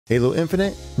Halo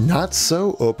Infinite, not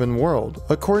so open world,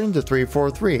 according to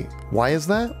 343. Why is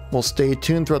that? Well, stay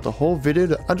tuned throughout the whole video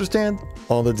to understand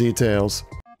all the details.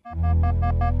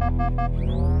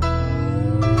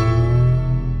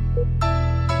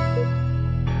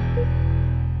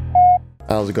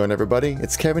 How's it going, everybody?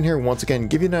 It's Kevin here once again,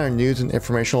 giving you our news and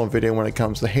informational video when it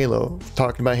comes to Halo.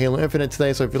 Talking about Halo Infinite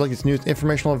today, so if you like these news and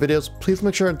informational videos, please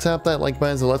make sure to tap that like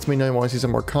button. It lets me know you want to see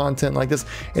some more content like this,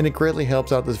 and it greatly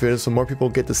helps out this video so more people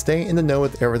get to stay in the know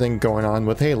with everything going on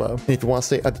with Halo. And if you want to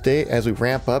stay up to date as we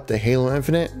ramp up to Halo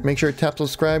Infinite, make sure to tap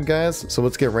subscribe, guys. So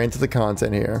let's get right into the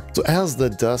content here. So as the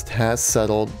dust has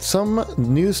settled, some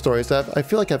news stories that I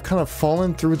feel like have kind of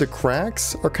fallen through the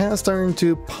cracks are kind of starting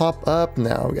to pop up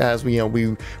now, as we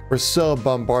were so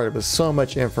bombarded with so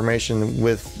much information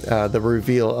with the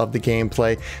reveal of the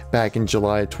gameplay back in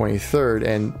July 23rd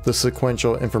and the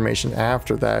sequential information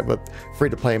after that with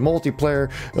free-to-play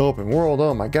multiplayer, open world,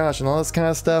 oh my gosh, and all this kind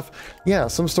of stuff. Yeah,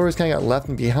 some stories kind of got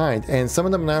left behind, and some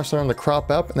of them are now starting to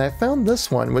crop up, and I found this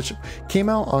one, which came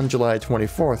out on July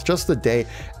 24th, just the day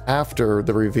after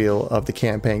the reveal of the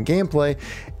campaign gameplay,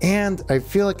 and I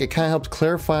feel like it kind of helps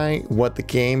clarify what the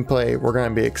gameplay we're going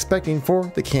to be expecting for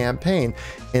the campaign,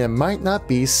 and it might not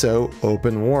be so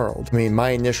open world. I mean, my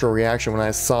initial reaction when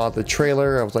I saw the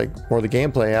trailer, I was like, or the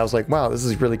gameplay, I was like, wow, this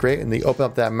is really great, and they open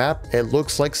up that map, it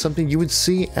looks like something you would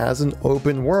see as an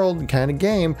open world kind of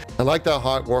game. I like that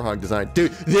hot Warhog design.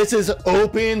 Dude, this is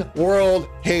open world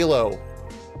Halo.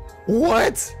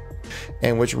 What?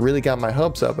 And which really got my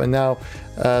hopes up. And now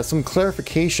some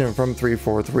clarification from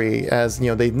 343, as you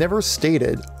know, they've never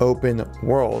stated open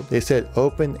world. They said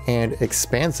open and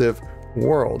expansive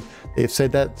world. They've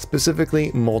said that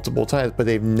specifically multiple times, but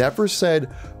they've never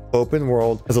said open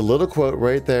world. There's a little quote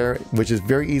right there, which is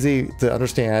very easy to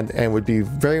understand and would be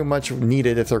very much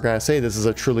needed if they're going to say this is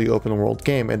a truly open world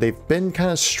game. And they've been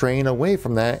kind of straying away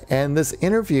from that. And this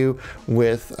interview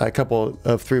with a couple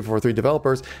of 343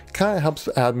 developers kind of helps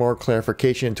add more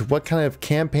clarification to what kind of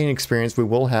campaign experience we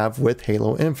will have with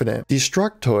Halo Infinite.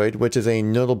 Destructoid, which is a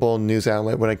notable news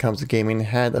outlet when it comes to gaming,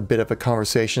 had a bit of a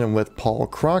conversation with Paul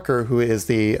Crocker, who is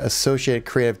the associate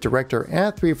creative director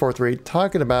at 343,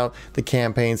 talking about the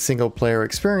campaign single player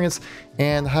experience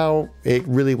and how it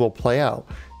really will play out.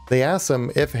 They asked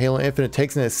him if Halo Infinite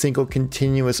takes in a single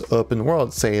continuous open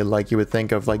world, say like you would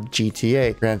think of like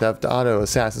GTA, Grand Theft Auto,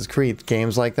 Assassin's Creed,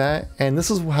 games like that, and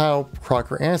this is how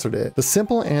Crocker answered it. The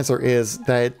simple answer is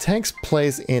that it takes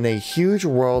place in a huge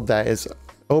world that is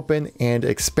open and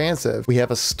expansive. We have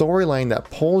a storyline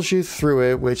that pulls you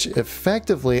through it, which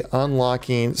effectively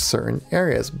unlocking certain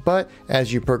areas, but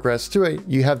as you progress through it,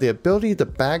 you have the ability to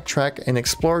backtrack and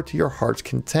explore to your heart's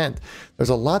content. There's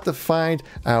a lot to find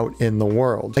out in the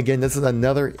world. Again, this is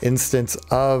another instance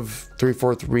of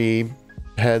 343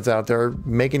 heads out there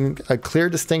making a clear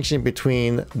distinction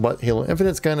between what Halo Infinite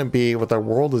is going to be, what the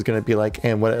world is going to be like,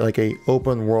 and what like a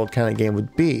open world kind of game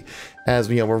would be. As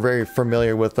you know, we're very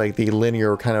familiar with like the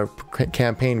linear kind of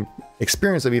campaign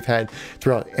experience that we've had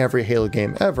throughout every Halo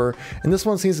game ever, and this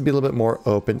one seems to be a little bit more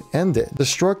open-ended.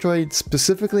 Destructoid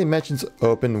specifically mentions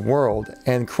open world,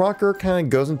 and Crocker kind of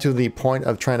goes into the point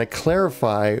of trying to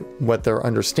clarify what they're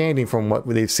understanding from what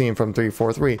they've seen from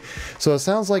 343. So it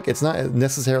sounds like it's not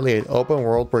necessarily an open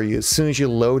world where you, as soon as you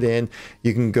load in,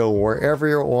 you can go wherever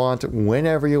you want,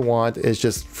 whenever you want. It's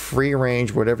just free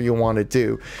range, whatever you want to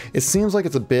do. It seems like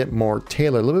it's a bit more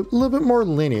tailored, a little bit more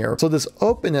linear. So this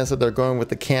openness that they're going with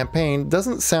the campaign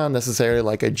doesn't sound necessarily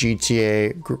like a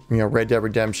GTA, Red Dead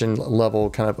Redemption level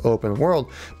kind of open world,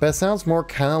 but it sounds more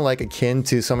kind of like akin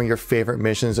to some of your favorite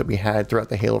missions that we had throughout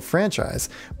the Halo franchise.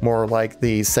 More like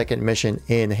the second mission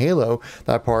in Halo,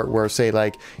 that part where say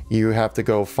like you have to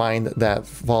go find that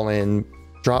fallen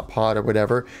drop pod or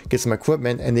whatever, get some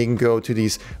equipment, and then you can go to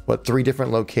these 3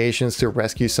 different locations to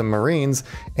rescue some Marines,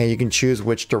 and you can choose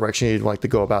which direction you'd like to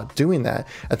go about doing that.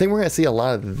 I think we're going to see a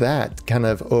lot of that kind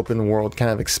of open world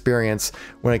kind of experience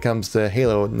when it comes to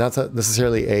Halo, not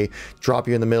necessarily a drop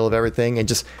you in the middle of everything and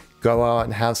just go out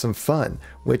and have some fun,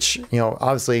 which, you know,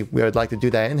 obviously we would like to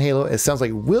do that in Halo. It sounds like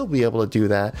we'll be able to do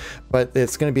that, but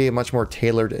it's going to be a much more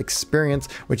tailored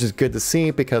experience, which is good to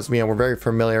see because, you know, we're very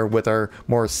familiar with our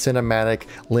more cinematic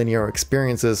linear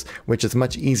experiences, which is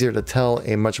much easier to tell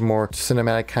a much more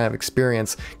cinematic kind of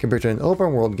experience compared to an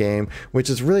open world game,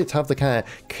 which is really tough to kind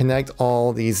of connect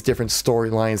all these different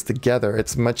storylines together.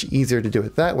 It's much easier to do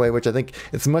it that way, which I think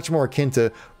it's much more akin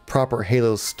to proper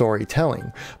Halo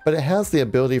storytelling, but it has the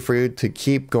ability for you to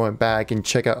keep going back and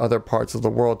check out other parts of the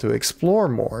world to explore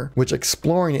more, which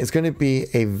exploring is going to be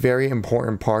a very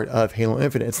important part of Halo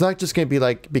Infinite. It's not just going to be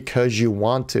like because you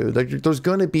want to. There's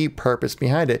going to be purpose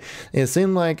behind it, and it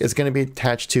seems like it's going to be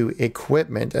attached to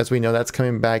equipment, as we know that's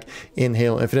coming back in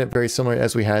Halo Infinite, very similar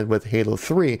as we had with Halo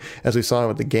 3, as we saw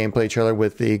with the gameplay trailer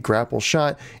with the grapple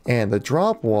shot and the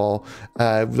drop wall.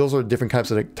 Those are different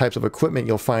types of equipment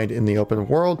you'll find in the open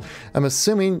world. I'm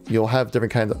assuming you'll have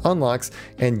different kinds of unlocks,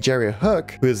 and Jerry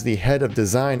Hook, who is the head of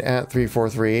design at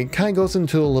 343, kind of goes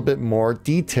into a little bit more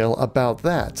detail about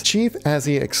that. Chief, as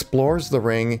he explores the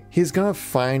ring, he's gonna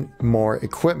find more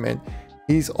equipment.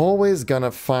 He's always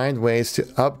gonna find ways to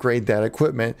upgrade that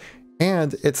equipment.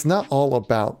 And it's not all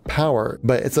about power,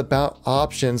 but it's about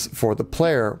options for the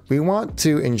player. We want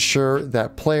to ensure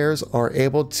that players are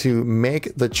able to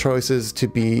make the choices to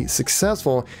be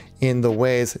successful in the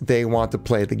ways they want to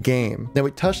play the game. Now, we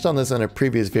touched on this in a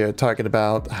previous video talking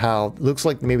about how it looks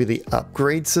like maybe the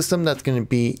upgrade system that's going to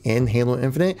be in Halo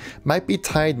Infinite might be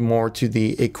tied more to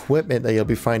the equipment that you'll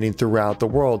be finding throughout the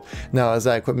world. Now, is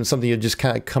that equipment something you just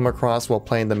kind of come across while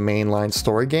playing the mainline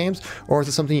story games, or is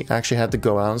it something you actually have to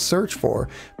go out and search for?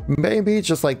 Maybe it's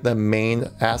just like the main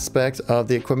aspect of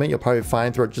the equipment you'll probably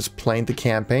find throughout just playing the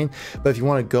campaign, but if you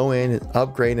want to go in and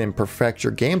upgrade and perfect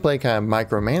your gameplay, kind of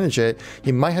micromanage it,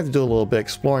 you might have to do a little bit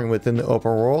exploring within the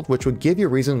open world, which would give you a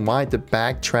reason why to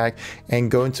backtrack and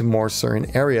go into more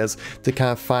certain areas to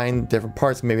kind of find different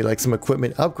parts, maybe like some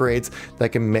equipment upgrades that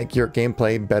can make your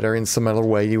gameplay better in some other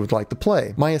way you would like to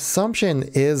play. My assumption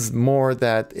is more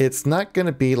that it's not going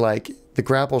to be like the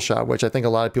grapple shot, which I think a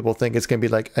lot of people think is going to be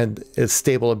like a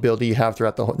stable ability you have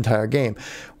throughout the whole entire game.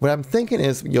 What I'm thinking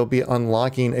is you'll be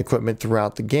unlocking equipment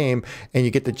throughout the game, and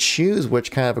you get to choose which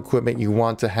kind of equipment you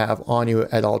want to have on you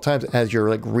at all times as your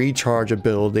like recharge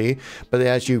ability. But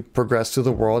as you progress through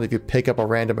the world, if you pick up a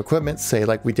random equipment, say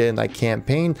like we did in that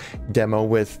campaign demo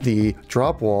with the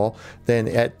drop wall, then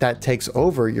that takes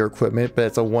over your equipment, but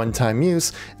it's a one-time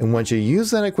use. And once you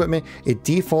use that equipment, it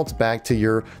defaults back to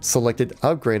your selected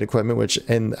upgrade equipment, which,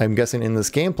 and I'm guessing in this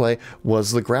gameplay,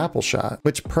 was the grapple shot,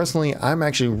 which personally I'm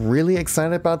actually really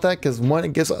excited about that, because one,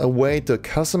 it gives a way to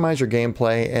customize your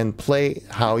gameplay and play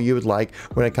how you would like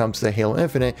when it comes to Halo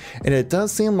Infinite. And it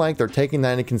does seem like they're taking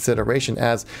that into consideration,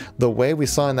 as the way we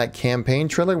saw in that campaign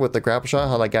trailer with the grapple shot,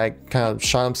 how that guy kind of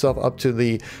shot himself up to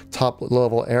the top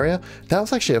level area, that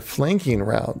was actually a flanking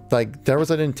route. Like there was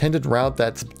an intended route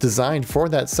that's designed for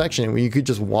that section where you could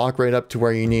just walk right up to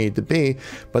where you needed to be,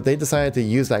 but they decided to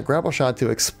use that grapple shot to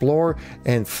explore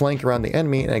and flank around the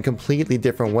enemy in a completely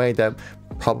different way that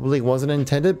probably wasn't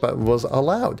intended but was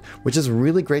allowed, which is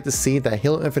really great to see that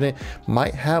Halo Infinite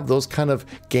might have those kind of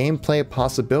gameplay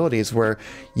possibilities where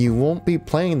you won't be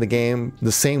playing the game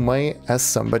the same way as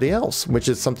somebody else, which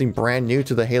is something brand new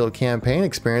to the Halo campaign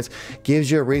experience. Gives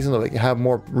you a reason to have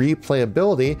more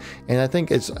replayability, and I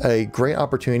think it's a great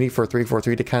opportunity for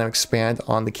 343 to kind of expand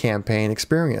on the campaign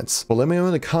experience. Well, let me know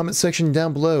in the comment section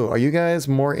down below, are you guys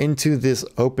more into this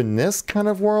openness kind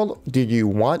of world? Do you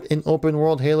want an open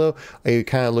world Halo? Are you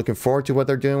kind of looking forward to what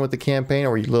they're doing with the campaign,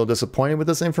 or are you a little disappointed with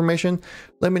this information?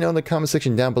 Let me know in the comment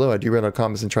section down below. I do read our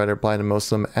comments and try to reply to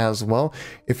most of them as well.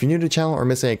 If you're new to the channel or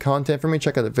miss any content from me,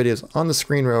 check out the videos on the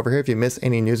screen right over here if you miss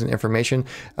any news and information,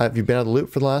 if you've been out of the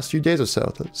loop for the last few days or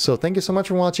so. So thank you so much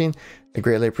for watching. I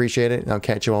greatly appreciate it, and I'll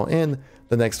catch you all in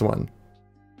the next one.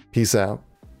 Peace out.